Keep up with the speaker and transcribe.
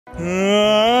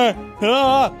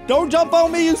Don't jump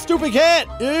on me, you stupid cat!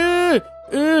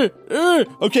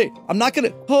 Okay, I'm not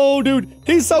gonna. Oh, dude,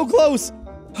 he's so close.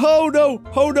 Oh no!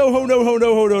 Oh no! Oh no! Oh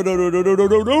no! Oh no! No! No! No! No! No!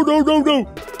 No! No! No! No! No!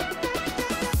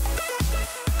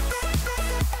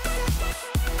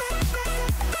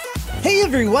 Hey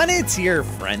everyone, it's your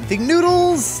friend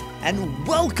Thinknoodles, and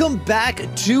welcome back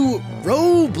to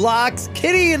Roblox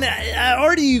Kitty. And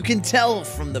already you can tell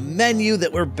from the menu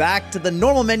that we're back to the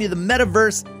normal menu. The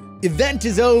metaverse event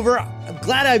is over. I'm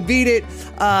glad I beat it,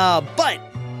 but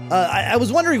I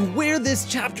was wondering where this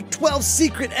chapter 12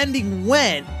 secret ending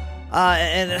went.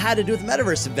 And it had to do with the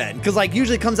metaverse event, because like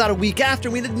usually it comes out a week after.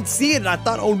 We didn't see it, and I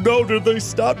thought, oh no, did they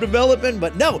stop development?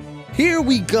 But no, here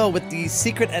we go with the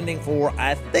secret ending for,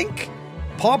 I think,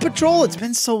 Paw Patrol. It's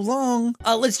been so long.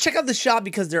 Let's check out the shop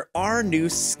because there are new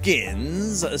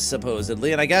skins,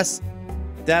 supposedly, and I guess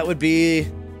that would be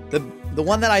the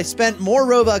one that I spent more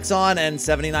Robux on, and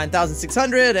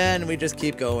 79,600, and we just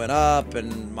keep going up,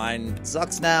 and mine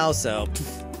sucks now, so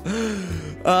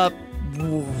No,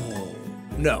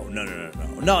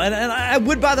 and I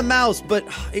would buy the mouse, but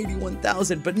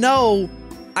 81,000. But no,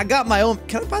 I got my own.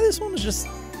 Can I buy this one? It's just,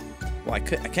 well, I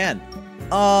can.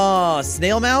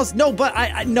 Snail mouse? No, but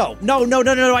no.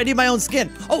 I need my own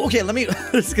skin. Oh, okay. Let me.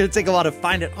 It's gonna take a while to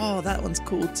find it. Oh, that one's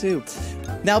cool too.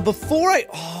 Now,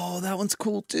 that one's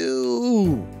cool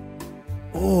too.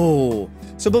 Oh.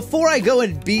 So before I go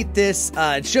and beat this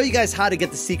and show you guys how to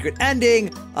get the secret ending,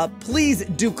 please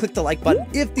do click the like button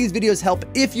if these videos help.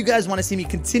 If you guys want to see me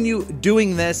continue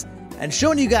doing this and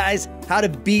showing you guys how to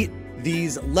beat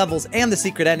these levels and the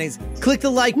secret endings, click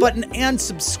the like button and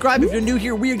subscribe if you're new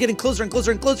here. We are getting closer and closer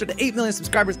and closer to 8 million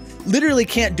subscribers. Literally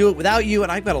can't do it without you,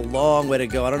 and I've got a long way to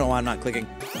go. I don't know why I'm not clicking.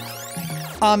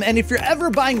 And if you're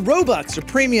ever buying Robux or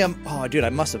premium, oh dude, I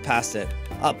must have passed it.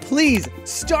 Please,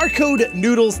 star code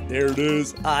Noodles. There it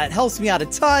is. It helps me out a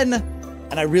ton,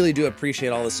 and I really do appreciate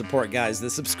all the support, guys. The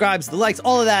subscribes, the likes,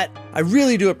 all of that. I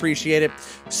really do appreciate it.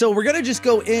 So we're gonna just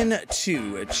go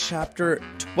into chapter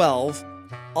 12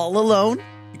 all alone.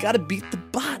 We gotta beat the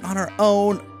bot on our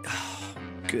own. Oh,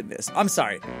 goodness. I'm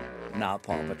sorry. Not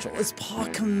Paw Patrol. It's Paw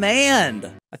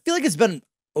Command. I feel like it's been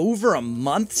over a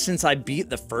month since I beat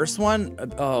the first one.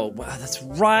 Oh, wow, that's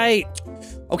right.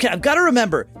 Okay, I've got to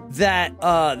remember that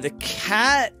the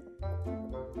cat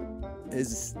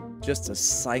is just a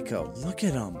psycho. Look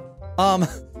at him.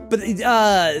 But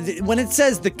when it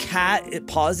says the cat, it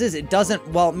pauses. It doesn't,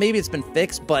 well, maybe it's been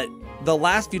fixed, but the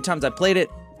last few times I played it,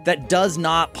 that does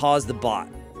not pause the bot.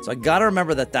 So I got to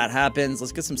remember that that happens.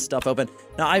 Let's get some stuff open.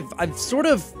 Now, I've sort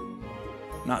of,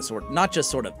 not just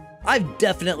sort of, I've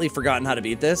definitely forgotten how to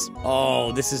beat this.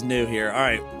 Oh, this is new here. All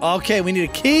right. Okay, we need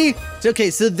a key.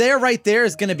 Okay, so there, right there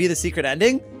is going to be the secret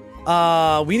ending. We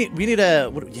need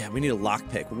a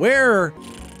lockpick. Where?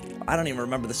 I don't even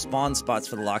remember the spawn spots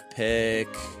for the lockpick.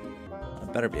 I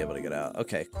better be able to get out.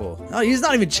 Okay, cool. Oh, he's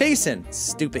not even chasing.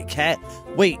 Stupid cat.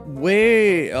 Wait.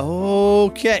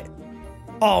 Okay.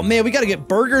 Oh man, we got to get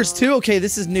burgers too. Okay,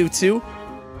 this is new too.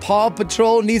 Paw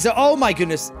Patrol needs a, oh my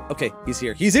goodness. Okay, he's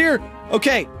here.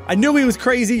 Okay, I knew he was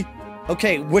crazy.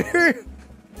 Okay, where?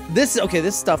 This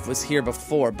stuff was here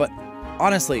before, but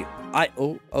honestly,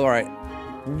 all right.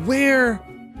 Where?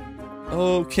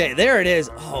 Okay, there it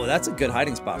is. Oh, that's a good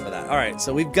hiding spot for that. All right,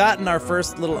 so we've gotten our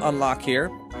first little unlock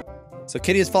here. So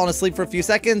Kitty has fallen asleep for a few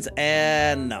seconds,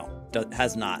 and no,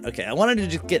 has not. Okay, I wanted to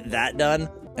just get that done.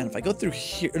 And if I go through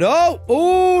here, no,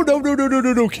 oh, no,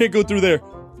 can't go through there.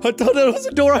 I thought that was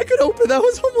a door I could open. That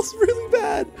was almost really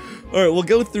bad. All right, we'll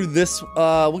go through this.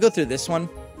 We'll go through this one.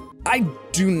 I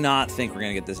do not think we're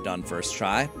gonna get this done first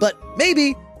try, but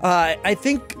maybe. I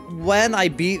think when I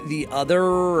beat the other,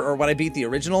 or when I beat the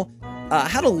original, I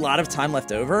had a lot of time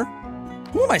left over.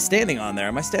 Who am I standing on there?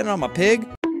 Am I standing on my pig?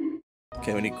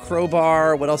 Okay, we need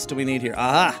crowbar. What else do we need here?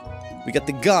 Aha! We got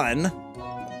the gun.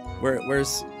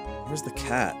 Where's the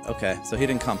cat? Okay, so he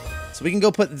didn't come. So we can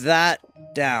go put that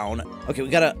down. Okay,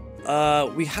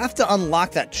 we have to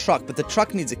unlock that truck, but the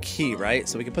truck needs a key, right?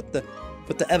 So we can put the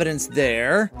evidence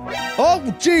there. Oh,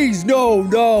 jeez, no.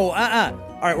 All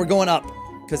right, we're going up,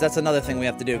 because that's another thing we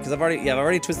have to do, because I've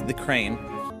already twisted the crane.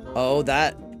 Oh,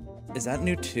 is that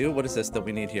new too? What is this that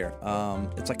we need here?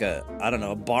 It's like a, I don't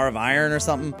know, a bar of iron or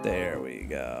something. There we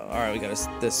go. All right, we got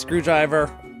the screwdriver,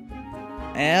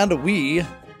 and we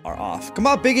are off. Come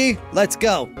on, Biggie, let's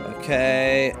go.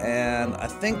 Okay, and I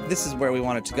think this is where we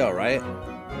want it to go, right?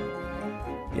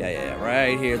 Yeah,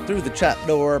 right here through the trap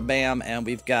door, bam, and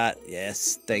we've got,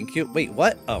 yes, thank you. Wait,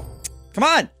 what? Oh, come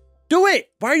on, do it.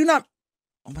 Why are you not?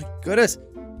 Oh my goodness.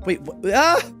 Wait,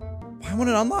 why won't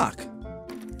it unlock?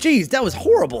 Jeez, that was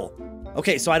horrible.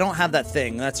 Okay, so I don't have that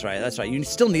thing. That's right, that's right. You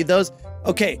still need those?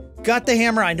 Okay, got the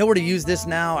hammer. I know where to use this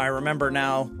now. I remember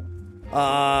now.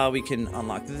 We can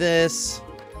unlock this.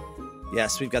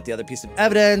 Yes, we've got the other piece of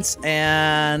evidence.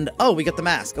 And, oh, we got the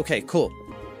mask. Okay, cool.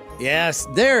 Yes,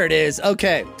 there it is.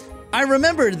 Okay. I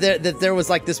remembered that there was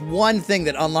like this one thing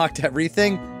that unlocked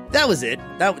everything. That was it.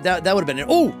 That would have been it.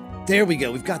 Oh, there we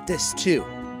go. We've got this too.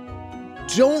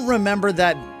 Don't remember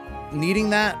that needing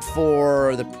that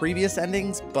for the previous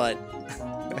endings, but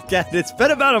again, it's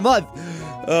been about a month.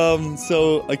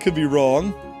 So I could be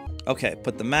wrong. Okay,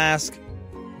 put the mask.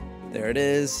 There it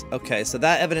is. Okay, so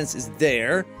that evidence is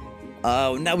there.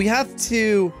 Now we have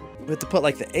to put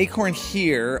like the acorn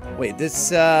here. Wait,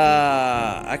 this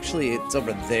actually it's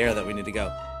over there that we need to go.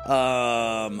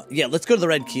 Yeah, let's go to the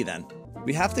red key then.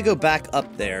 We have to go back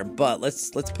up there, but let's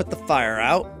put the fire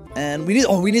out. And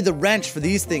we need the wrench for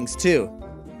these things too.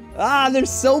 Ah, there's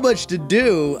so much to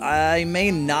do. I may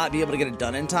not be able to get it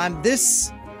done in time.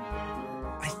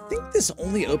 I think this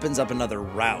only opens up another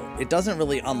route. It doesn't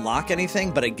really unlock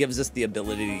anything, but it gives us the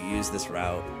ability to use this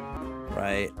route.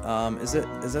 Right, is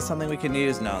that something we can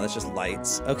use? No, that's just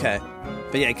lights. Okay,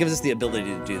 but yeah, it gives us the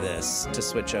ability to do this, to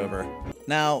switch over.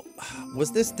 Now,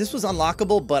 this was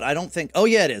unlockable, but I don't think, oh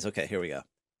yeah, it is. Okay, here we go.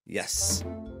 Yes,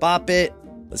 bop it.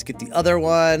 Let's get the other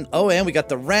one. Oh, and we got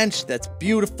the wrench. That's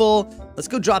beautiful. Let's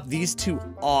go drop these two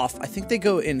off. I think they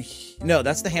go in, no,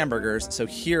 that's the hamburgers. So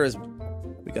here is,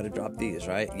 we got to drop these,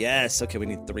 right? Yes, okay, we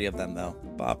need 3 of them though.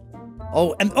 Bop.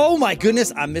 Oh, and oh my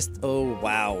goodness, I missed, oh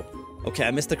wow. Okay,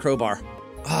 I missed the crowbar.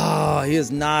 Oh, he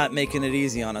is not making it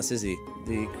easy on us, is he?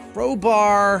 The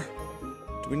crowbar.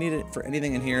 Do we need it for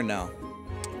anything in here? No.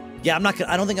 Yeah,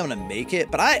 I don't think I'm gonna make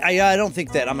it, but I don't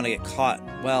think that I'm gonna get caught.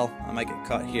 Well, I might get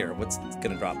caught here. What's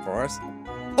gonna drop for us?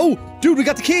 Oh, dude, we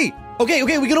got the key. Okay,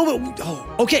 we can open. Oh,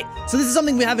 okay. So this is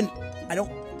something we haven't, I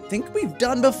don't think we've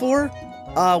done before,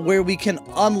 where we can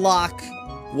unlock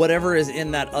whatever is in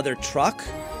that other truck.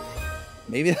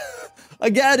 Maybe.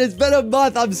 Again, it's been a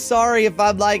month. I'm sorry if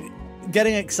I'm like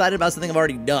getting excited about something I've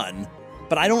already done,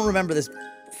 but I don't remember this.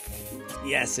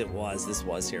 Yes, it was. This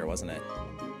was here, wasn't it?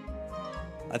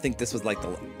 I think this was like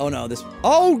the, oh no,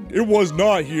 oh, it was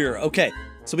not here. Okay,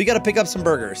 so we got to pick up some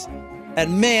burgers.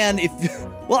 And man,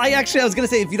 well, I was going to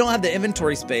say, if you don't have the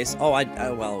inventory space, well,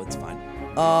 it's fine.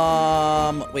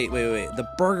 Wait. The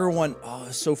burger one, oh,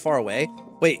 it's so far away.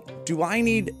 Wait, do I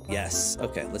need, yes.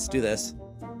 Okay, let's do this.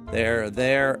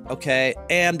 There, okay.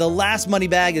 And the last money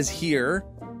bag is here.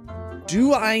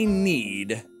 Do I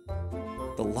need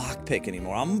the lockpick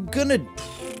anymore? I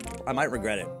might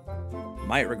regret it.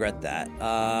 Might regret that.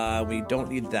 We don't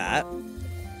need that.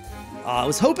 I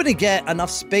was hoping to get enough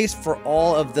space for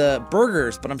all of the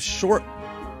burgers, but I'm short.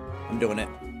 I'm doing it.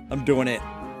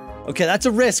 Okay, that's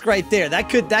a risk right there. That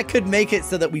could make it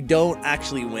so that we don't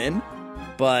actually win.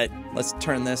 But let's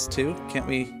turn this too. Can't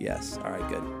we? Yes. All right,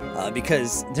 good.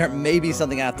 Because there may be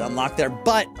something I have to unlock there.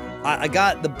 But I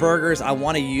got the burgers. I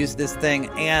want to use this thing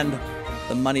and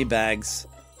the money bags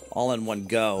all in one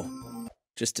go,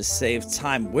 just to save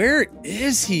time. Where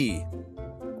is he?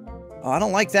 Oh, I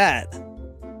don't like that.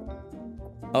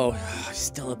 Oh, he's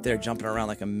still up there jumping around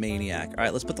like a maniac. All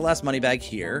right, let's put the last money bag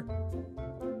here.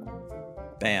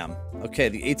 Bam. Okay,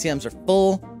 the ATMs are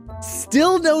full.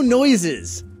 Still no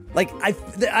noises. Like,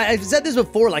 I've said this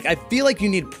before, like, I feel like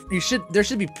there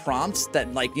should be prompts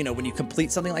that, like, you know, when you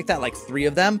complete something like that, like 3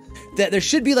 of them, that there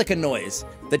should be, like, a noise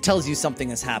that tells you something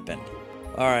has happened.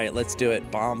 All right, let's do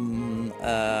it. Bomb,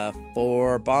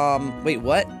 4, bomb. Wait,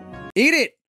 what? Eat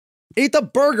it! Eat the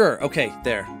burger! Okay,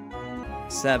 there.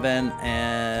 7,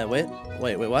 and, wait,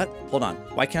 what? Hold on.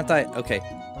 Why can't I? Okay,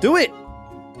 do it!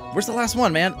 Where's the last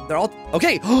one, man? They're all,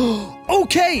 okay.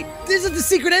 Okay, this is the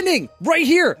secret ending right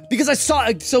here. Because I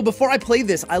saw, so before I played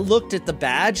this, I looked at the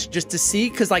badge just to see,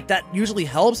 because like that usually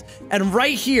helps. And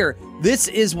right here, this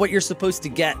is what you're supposed to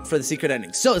get for the secret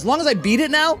ending. So as long as I beat it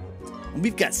now,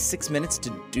 we've got 6 minutes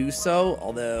to do so.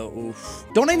 Although, oof.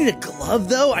 Don't I need a glove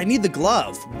though? I need the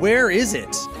glove. Where is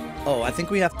it? Oh, I think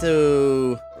we have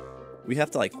to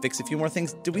like fix a few more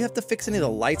things. Do we have to fix any of the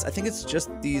lights? I think it's just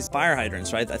these fire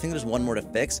hydrants, right? I think there's one more to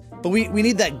fix, but we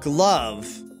need that glove,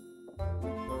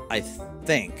 I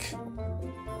think,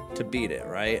 to beat it,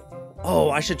 right? Oh,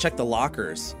 I should check the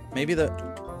lockers. Maybe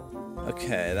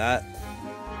okay, is that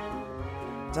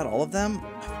all of them?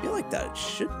 I feel like that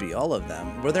should be all of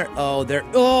them. Were there,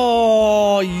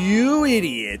 oh, you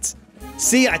idiot.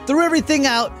 See, I threw everything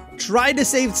out, tried to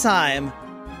save time,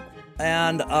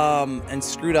 and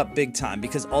screwed up big time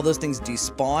because all those things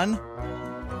despawn.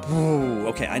 Ooh,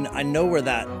 okay, I know where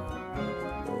that.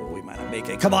 Oh, we might not make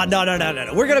it. Come on, no.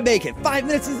 We're gonna make it. 5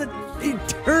 minutes is an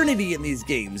eternity in these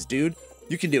games, dude.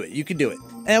 You can do it. You can do it.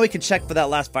 And we can check for that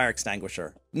last fire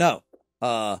extinguisher. No.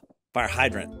 Fire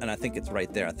hydrant. And I think it's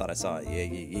right there. I thought I saw it.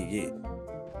 Yeah.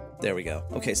 There we go.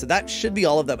 Okay, so that should be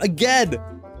all of them. Again!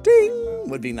 Ding!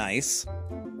 Would be nice.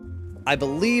 I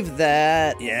believe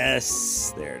that...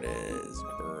 Yes. There it is.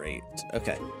 Great.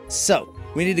 Okay. So,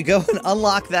 we need to go and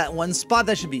unlock that one spot.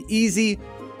 That should be easy.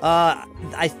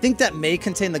 I think that may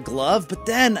contain the glove, but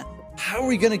then how are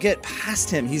we going to get past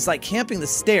him? He's like camping the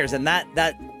stairs, and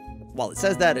that... While it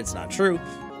says that, it's not true.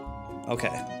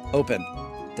 Okay. Open.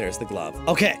 There's the glove.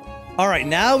 Okay. All right,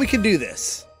 now we can do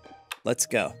this. Let's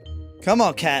go. Come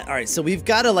on, cat. All right, so we've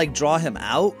got to, like, draw him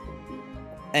out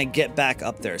and get back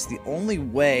up there. It's the only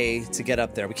way to get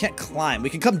up there. We can't climb. We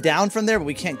can come down from there, but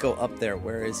we can't go up there.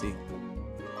 Where is he?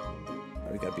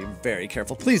 We got to be very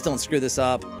careful. Please don't screw this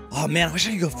up. Oh, man, I wish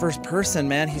I could go first person,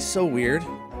 man. He's so weird.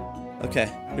 Okay,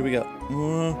 here we go.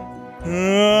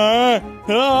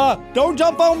 Don't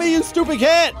jump on me, you stupid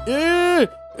cat.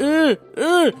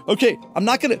 Okay, I'm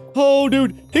not gonna... Oh,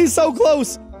 dude, he's so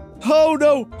close. Oh,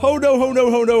 no. Oh, no, oh,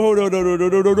 no, oh, no, oh, no, no, no, no,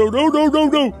 no, no, no, no, no, no,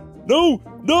 no. No,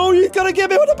 no, he's gonna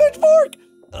get me with a pitchfork.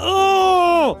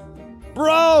 Oh,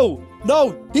 bro.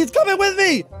 No, he's coming with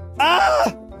me.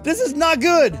 Ah, this is not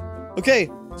good. Okay,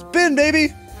 spin,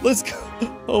 baby. Let's go.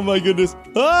 Oh, my goodness.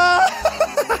 Ah!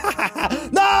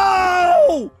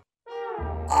 No!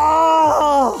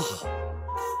 Oh,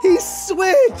 he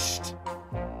switched.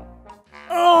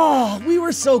 Oh, we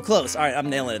were so close. All right, I'm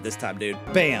nailing it this time, dude.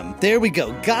 Bam. There we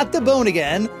go. Got the bone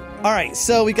again. All right,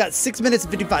 so we got 6 minutes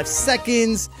and 55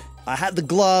 seconds. I had the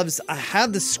gloves. I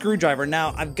have the screwdriver.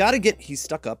 Now, I've got to get... He's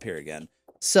stuck up here again.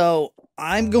 So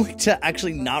I'm going to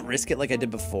actually not risk it like I did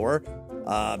before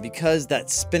because that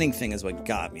spinning thing is what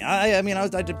got me. I mean, I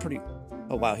did pretty...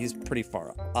 Oh, wow, he's pretty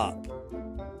far up.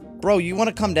 Bro, you want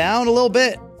to come down a little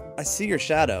bit? I see your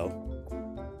shadow.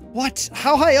 What?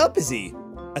 How high up is he?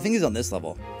 I think he's on this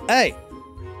level. Hey!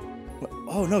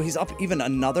 Oh, no, he's up even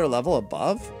another level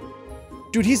above?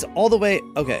 Dude, he's all the way...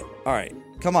 Okay, all right,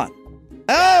 come on.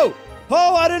 Oh!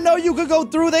 Oh, I didn't know you could go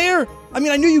through there! I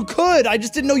mean, I knew you could, I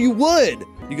just didn't know you would!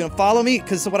 You gonna follow me?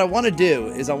 Because so what I want to do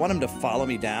is I want him to follow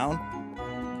me down.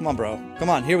 Come on, bro. Come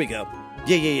on, here we go.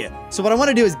 Yeah. So what I want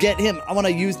to do is get him... I want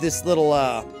to use this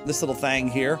little thing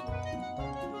here.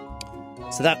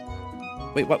 So that...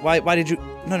 Wait, why did you...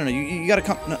 No, you gotta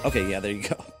come... No, okay, yeah, there you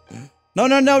go. No,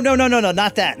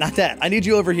 not that. I need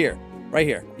you over here. Right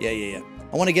here. Yeah.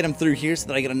 I want to get him through here so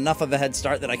that I get enough of a head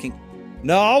start that I can...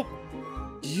 No!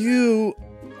 You...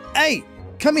 Hey!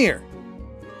 Come here!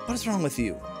 What is wrong with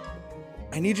you?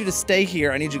 I need you to stay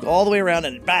here. I need you to go all the way around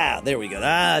and... Bah! There we go.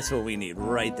 That's what we need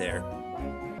right there.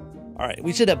 Alright,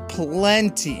 we should have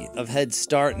plenty of head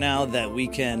start now that we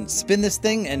can spin this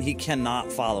thing and he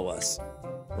cannot follow us.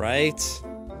 Right?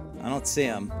 I don't see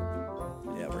him.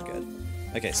 Yeah, we're good.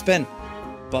 Okay, spin.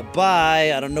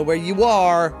 Bye-bye. I don't know where you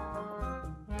are.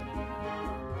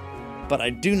 But I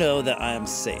do know that I am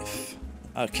safe.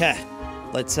 Okay.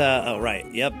 Let's, oh, right.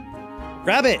 Yep.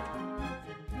 Grab it.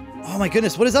 Oh, my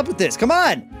goodness. What is up with this? Come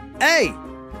on. Hey.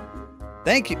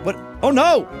 Thank you. What? Oh,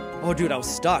 no. Oh, dude, I was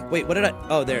stuck. Wait, what did I?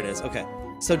 Oh, there it is. Okay.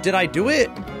 So did I do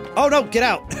it? Oh, no. Get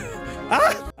out.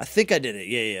 Ah! I think I did it.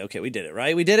 Yeah. Okay, we did it,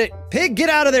 right? We did it. Pig, get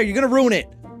out of there. You're going to ruin it.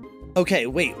 Okay,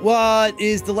 wait. What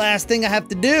is the last thing I have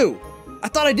to do? I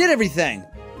thought I did everything.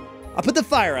 I put the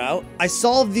fire out. I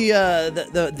solved the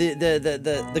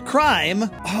crime.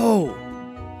 Oh,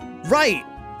 right.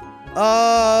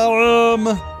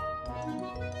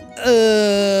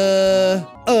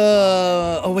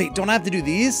 Oh wait, don't I have to do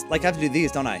these? Like I have to do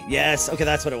these, don't I? Yes. Okay,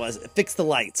 that's what it was. Fix the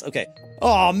lights. Okay.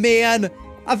 Oh man,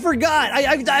 I forgot.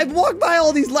 I walked by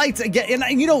all these lights again,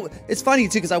 and you know it's funny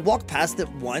too because I walked past it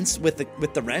once with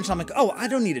the wrench. And I'm like, oh, I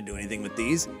don't need to do anything with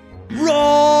these.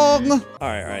 Wrong!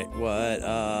 Alright, what?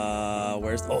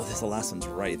 Where's... Oh, this the last one's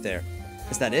right there.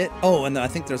 Is that it? Oh, and I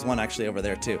think there's one actually over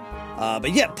there, too.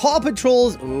 But yeah, Paw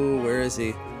Patrol's... Ooh, where is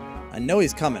he? I know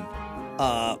he's coming.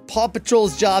 Paw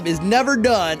Patrol's job is never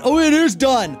done. Oh, it is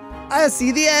done! I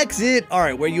see the exit!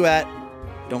 Alright, where you at?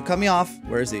 Don't cut me off.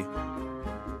 Where is he?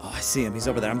 Oh, I see him. He's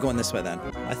over there. I'm going this way, then.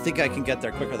 I think I can get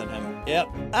there quicker than him. Yep.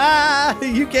 Ah!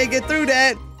 You can't get through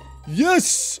that!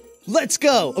 Yes! Let's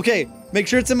go! Okay, make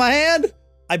sure it's in my hand.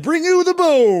 I bring you the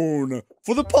bone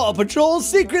for the Paw Patrol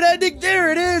secret ending.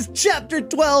 There it is, Chapter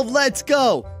 12, let's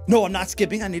go. No, I'm not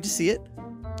skipping, I need to see it.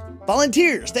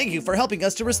 Volunteers, thank you for helping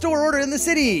us to restore order in the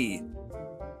city.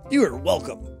 You are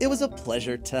welcome. It was a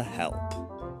pleasure to help.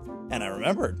 And I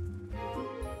remembered.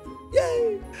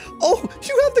 Yay! Oh,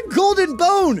 you have the golden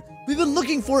bone. We've been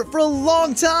looking for it for a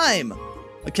long time.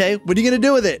 Okay, what are you gonna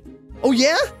do with it? Oh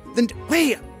yeah? Then,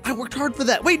 wait. I worked hard for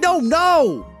that. Wait,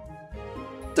 no!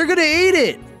 They're gonna eat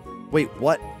it. Wait,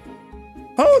 what?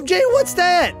 Oh, Jay, what's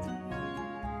that?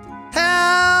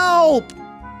 Help!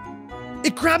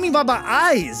 It grabbed me by my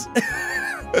eyes.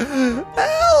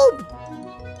 Help!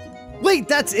 Wait,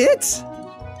 that's it?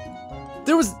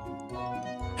 There was...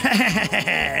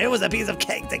 It was a piece of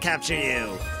cake to capture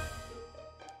you.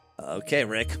 Okay,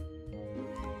 Rick.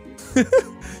 You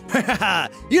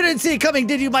didn't see it coming,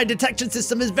 did you? My detection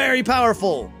system is very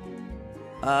powerful.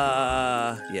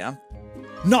 Yeah.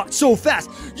 Not so fast.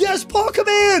 Yes, Paw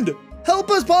Command! Help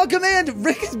us, Paw Command!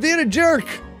 Rick is being a jerk.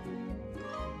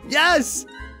 Yes!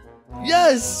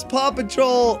 Yes, Paw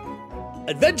Patrol.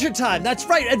 Adventure Time, that's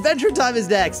right, Adventure Time is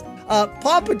next.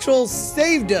 Paw Patrol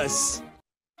saved us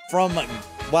from,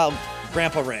 well,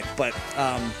 Grandpa Rick, but,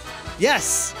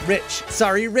 yes, Rich.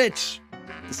 Sorry, Rich.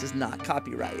 This is not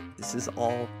copyright. This is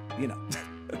all, you know.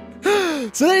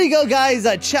 So there you go, guys.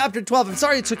 Chapter 12. I'm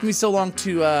sorry it took me so long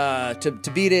to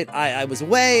beat it. I was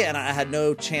away and I had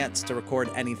no chance to record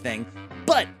anything.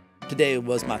 But today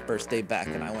was my first day back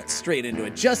and I went straight into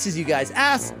it, just as you guys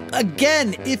asked.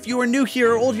 Again, if you are new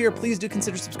here or old here, please do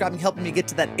consider subscribing, helping me get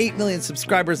to that 8 million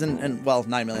subscribers and well,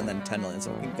 9 million, then 10 million.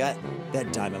 So we've got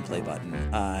that diamond play button.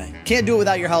 Can't do it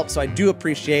without your help, so I do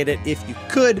appreciate it if you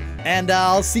could. And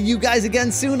I'll see you guys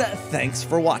again soon. Thanks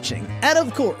for watching. And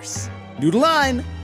of course, Noodle 9.